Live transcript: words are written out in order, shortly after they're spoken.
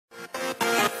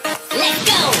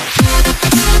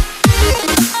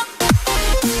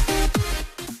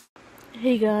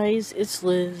Hey guys, it's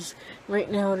Liz.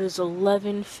 Right now it is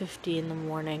 11:50 in the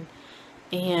morning,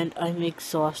 and I'm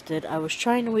exhausted. I was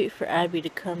trying to wait for Abby to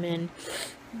come in,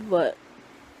 but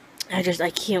I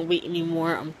can't wait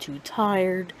anymore. I'm too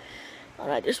tired,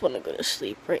 and I just want to go to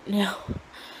sleep right now.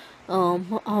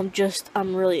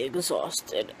 I'm really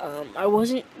exhausted. I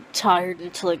wasn't tired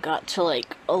until it got to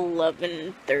like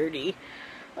 11:30.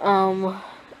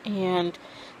 And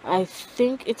I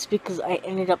think it's because I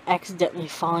ended up accidentally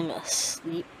falling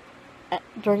asleep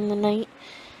during the night.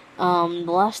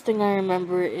 The last thing I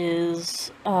remember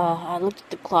is, I looked at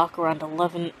the clock around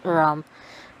 11, or,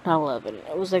 not 11,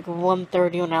 it was like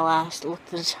 1:30 when I last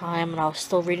looked at the time, and I was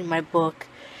still reading my book,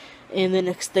 and the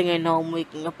next thing I know, I'm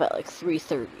waking up at like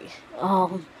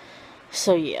 3:30.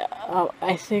 So yeah,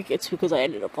 I think it's because I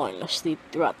ended up falling asleep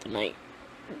throughout the night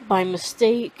by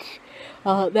mistake.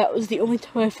 That was the only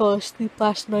time I fell asleep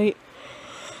last night.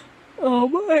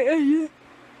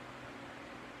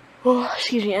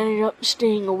 Excuse me, I ended up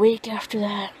staying awake after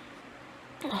that.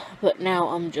 But now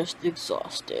I'm just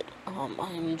exhausted.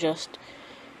 I'm just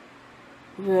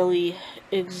really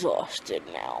exhausted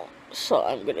now. So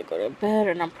I'm gonna go to bed,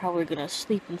 and I'm probably gonna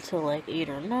sleep until like 8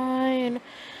 or 9,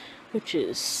 which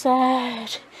is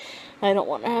sad. I don't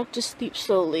want to have to sleep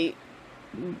so late,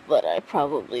 but I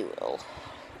probably will.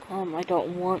 I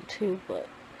don't want to, but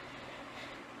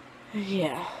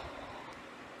yeah.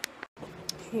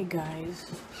 Hey guys,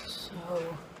 so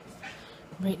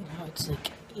right now it's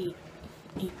like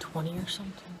 8:20 or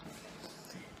something.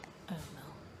 I don't know.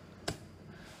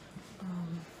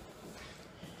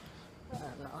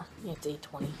 Yeah, it's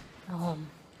 8:20.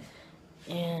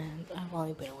 And I've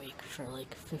only been awake for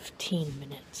like 15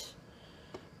 minutes.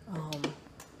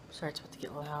 Sorry, it's about to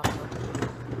get loud.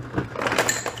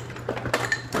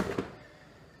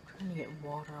 Trying to get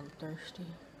water, I'm thirsty.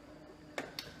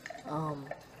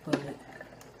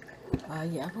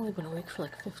 Yeah, I've only been awake for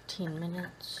like 15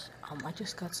 minutes. I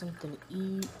just got something to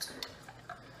eat.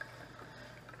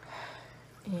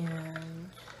 And,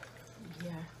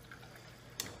 yeah.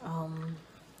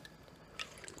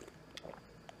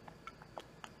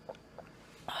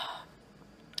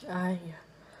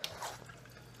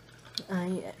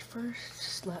 I at first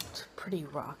slept pretty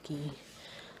rocky.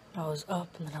 I was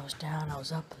up and then I was down, I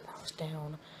was up and then I was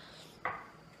down.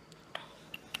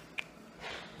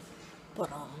 But,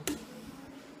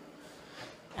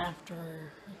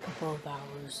 after a couple of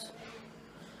hours,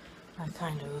 I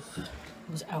kind of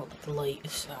was out of the light,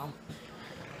 so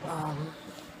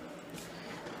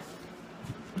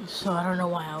I don't know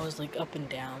why I was like up and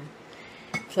down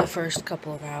for the first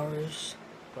couple of hours,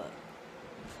 but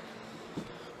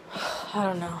I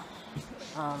don't know.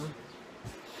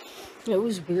 It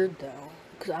was weird though,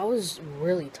 because I was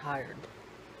really tired,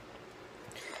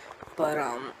 but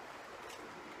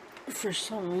for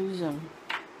some reason,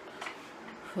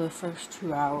 for the first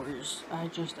 2 hours, I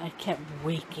kept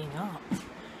waking up,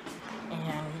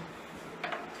 and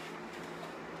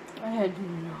I had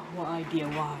no idea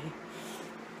why.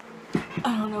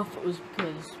 I don't know if it was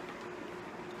because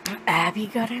Abby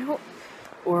got out,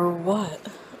 or what,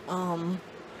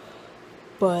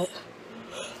 but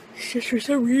just for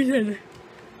some reason,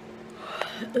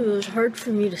 it was hard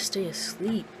for me to stay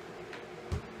asleep.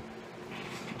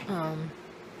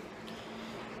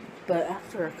 But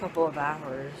after a couple of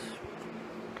hours,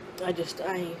 I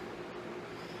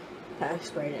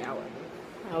passed right out,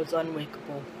 and I was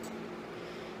unwakeable.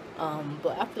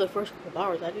 But after the first couple of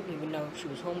hours, I didn't even know if she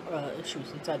was home, if she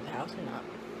was inside the house or not.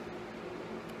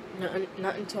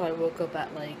 Not until I woke up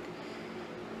at like,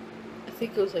 I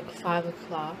think it was like 5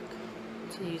 o'clock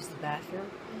to use the bathroom,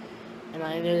 and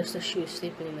I noticed that she was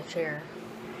sleeping in the chair.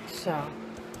 So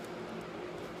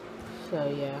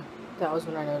yeah, that was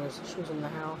when I noticed that she was in the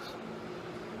house.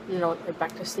 You know, went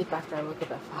back to sleep after I woke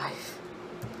up at 5.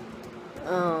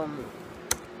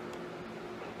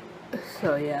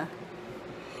 So yeah.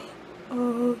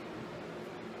 Oh,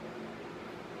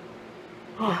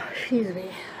 excuse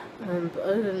me. But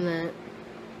other than that,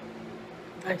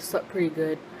 I slept pretty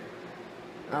good.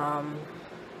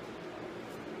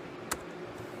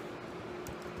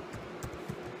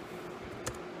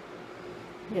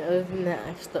 Yeah, other than that,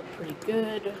 I slept pretty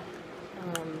good.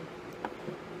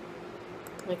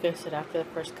 Like I said, after the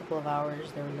first couple of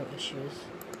hours, there were no issues.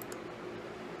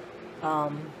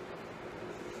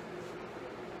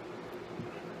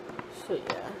 So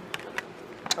yeah,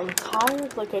 I'm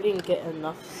tired, like I didn't get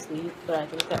enough sleep, but I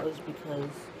think that was because,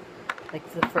 like,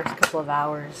 for the first couple of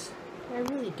hours, I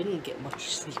really didn't get much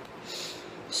sleep.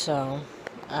 So,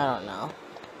 I don't know.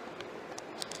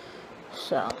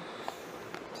 So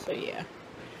So yeah,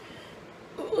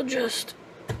 we'll just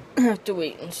have to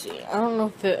wait and see. I don't know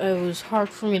if it was hard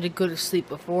for me to go to sleep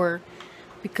before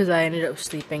because I ended up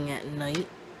sleeping at night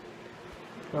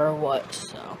or what,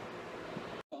 so.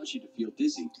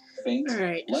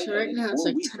 Alright, so right now it's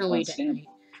like 10:08 at night.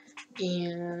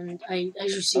 And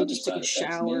as you see, I just took a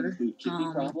shower.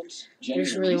 I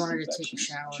just really wanted to take a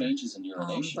shower.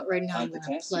 But right now I'm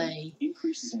gonna play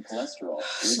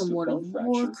somewhat of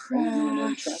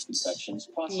Warcraft,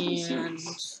 and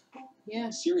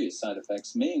yeah, Serious side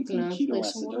effects may include play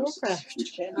some more Warcraft.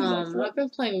 which can be I've been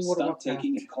playing World of Stop Warcraft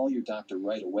taking and call your doctor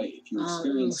right away if you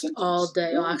experience almost all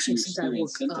day. or Actually, if you since I woke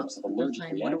experience up, symptoms of I've been allergic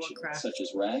playing World of reaction, Warcraft. such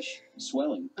as rash,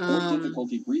 swelling, or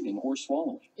difficulty breathing or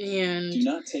swallowing. And Do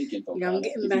not take Invocana I'm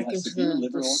getting if back you have into severe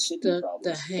liver or kidney the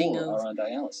problems hang or of are on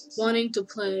dialysis. wanting to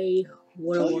play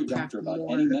World of Tell your Warcraft doctor about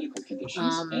more. any medical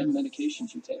conditions and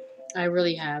medications you take. I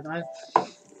really have. I've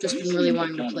just been really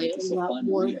wanting to play it a lot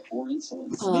more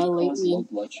lately.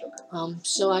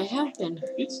 So I have been.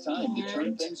 It's time to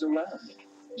turn things around.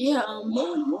 Yeah,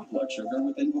 Lower your blood sugar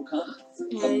with Invocana.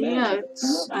 yeah,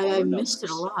 I missed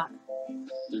it a lot.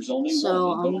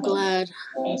 So I'm glad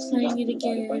I'm playing it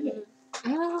again.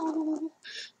 Ow.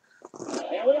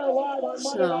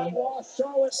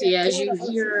 So yeah, as you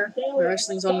hear, the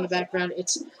wrestling's on in the background.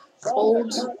 It's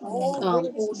old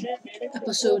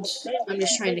episodes. I'm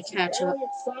just trying to catch up.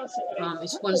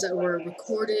 It's ones that were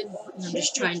recorded, and I'm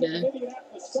just trying to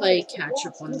play catch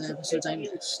up on the episodes I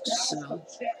missed. So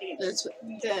that's what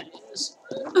that is.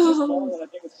 Oh,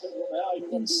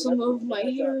 and some of my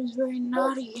hair is very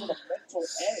naughty.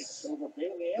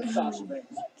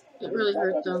 It really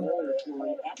hurt though.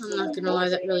 I'm not gonna lie,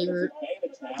 that really hurt.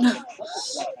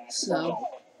 So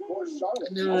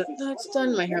now that's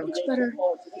done, my hair looks better.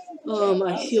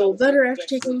 I feel better after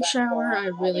taking a shower. I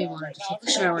really wanted to take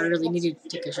a shower. I really needed to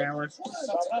take a shower.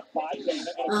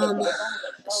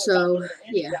 So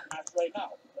yeah.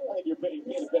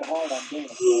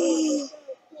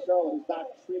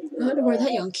 I don't know where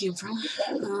that yawn came from.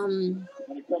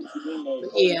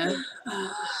 Yeah.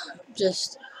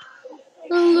 Just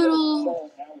a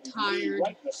little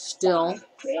tired still,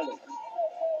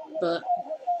 but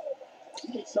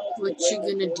what you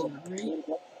gonna do, right?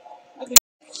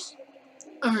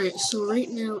 Alright, so right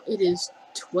now it is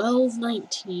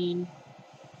 12:19,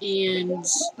 and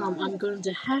I'm going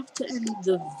to have to end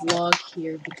the vlog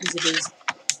here because it is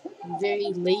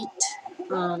very late.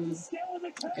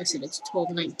 Like I said, it's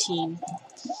 12:19.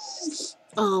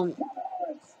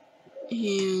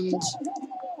 And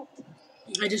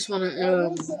I just wanna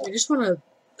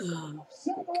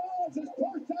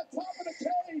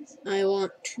I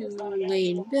want to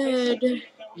lay in bed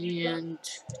and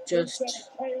just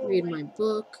read my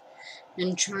book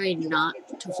and try not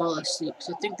to fall asleep.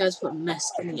 So I think that's what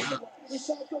messed me up.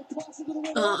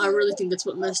 I really think that's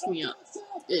what messed me up,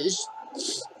 is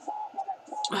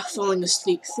falling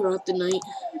asleep throughout the night.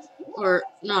 Or,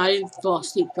 no, I didn't fall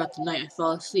asleep throughout the night. I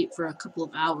fell asleep for a couple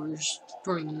of hours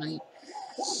during the night,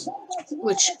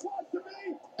 which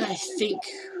I think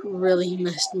really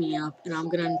messed me up, and I'm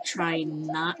gonna try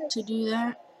not to do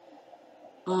that.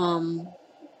 I'm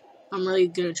really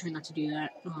gonna try not to do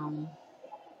that.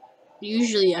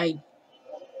 Usually I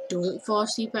don't fall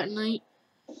asleep at night.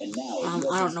 I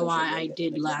don't know why I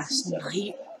did last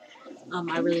night.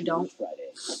 I really don't.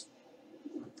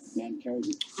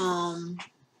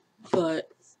 But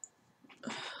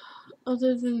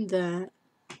other than that,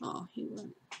 oh, he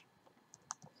went.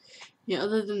 Yeah,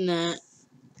 other than that,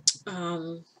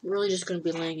 really just gonna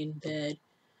be laying in bed,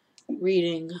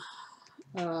 reading,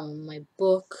 my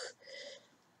book.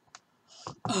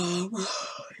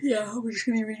 Yeah, I'm just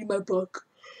gonna be reading my book.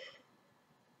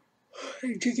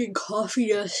 And drinking coffee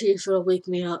to see if it'll wake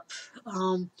me up.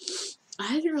 I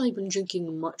haven't really been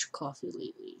drinking much coffee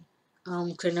lately.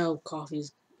 'Cause I know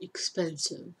coffee's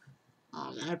expensive.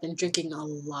 And I've been drinking a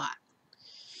lot.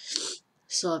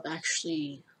 So I've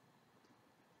actually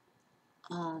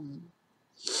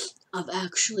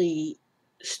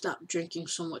stopped drinking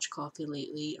so much coffee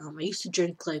lately. I used to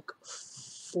drink like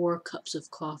 4 cups of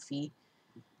coffee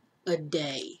a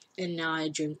day, and now I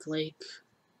drink like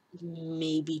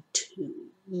maybe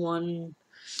 2. One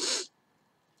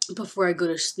before I go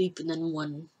to sleep, and then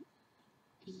one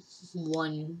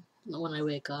when I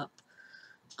wake up.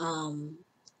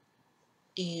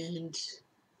 And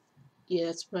yeah,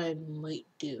 that's what I might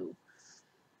do.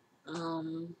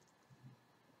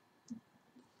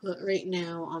 But right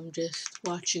now I'm just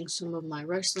watching some of my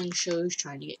wrestling shows,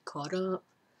 trying to get caught up.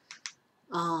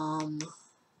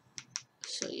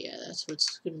 So yeah, that's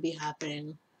what's gonna be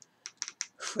happening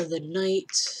for the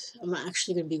night. I'm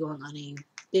actually gonna be going on a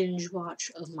binge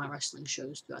watch of my wrestling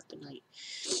shows throughout the night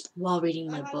while reading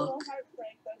my book.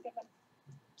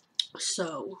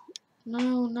 So,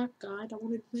 no, not God. I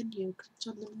wanted menu because it's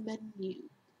on the menu.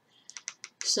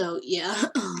 So, yeah.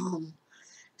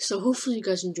 So, hopefully you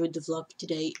guys enjoyed the vlog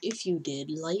today. If you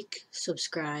did, like,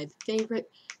 subscribe,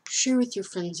 favorite, share with your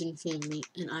friends and family,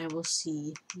 and I will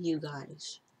see you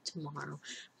guys tomorrow.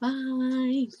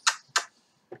 Bye!